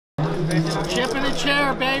Chip in a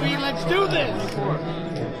chair, baby. Let's do this.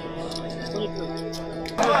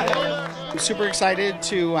 I'm super excited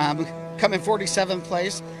to come in 47th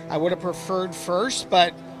place. I would have preferred first,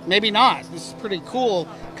 but maybe not. This is pretty cool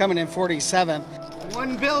coming in 47th.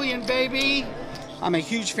 1 billion, baby. I'm a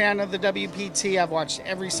huge fan of the WPT. I've watched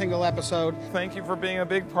every single episode. Thank you for being a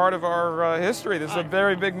big part of our history. This is a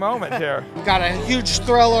very big moment here. Got a huge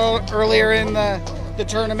thrill earlier in the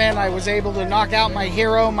tournament. I was able to knock out my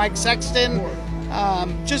hero, Mike Sexton.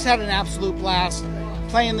 Just had an absolute blast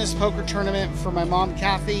playing this poker tournament for my mom,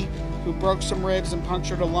 Kathy, who broke some ribs and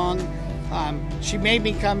punctured a lung. She made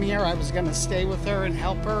me come here. I was going to stay with her and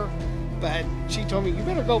help her, but she told me, you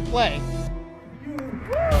better go play.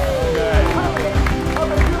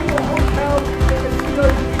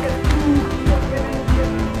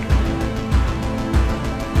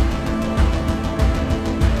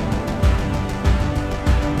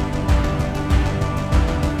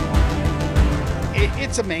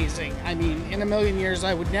 It's amazing. I mean, in a million years,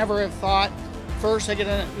 I would never have thought first I get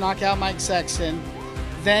to knock out Mike Sexton,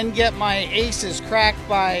 then get my aces cracked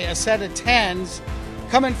by a set of 10s,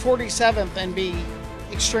 come in 47th and be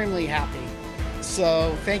extremely happy.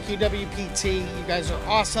 So thank you, WPT. You guys are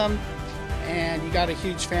awesome, and you got a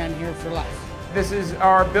huge fan here for life. This is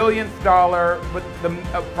our billionth dollar with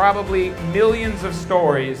probably millions of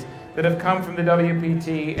stories that have come from the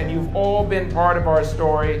WPT, and you've all been part of our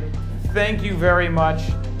story. Thank you very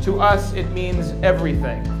much. To us, it means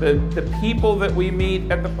everything. The people that we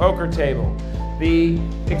meet at the poker table, the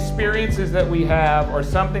experiences that we have are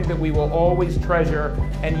something that we will always treasure,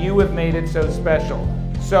 and you have made it so special.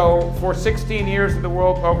 So for 16 years of the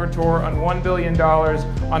World Poker Tour on $1 billion,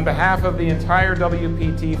 on behalf of the entire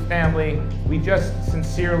WPT family, we just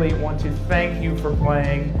sincerely want to thank you for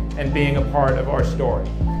playing and being a part of our story.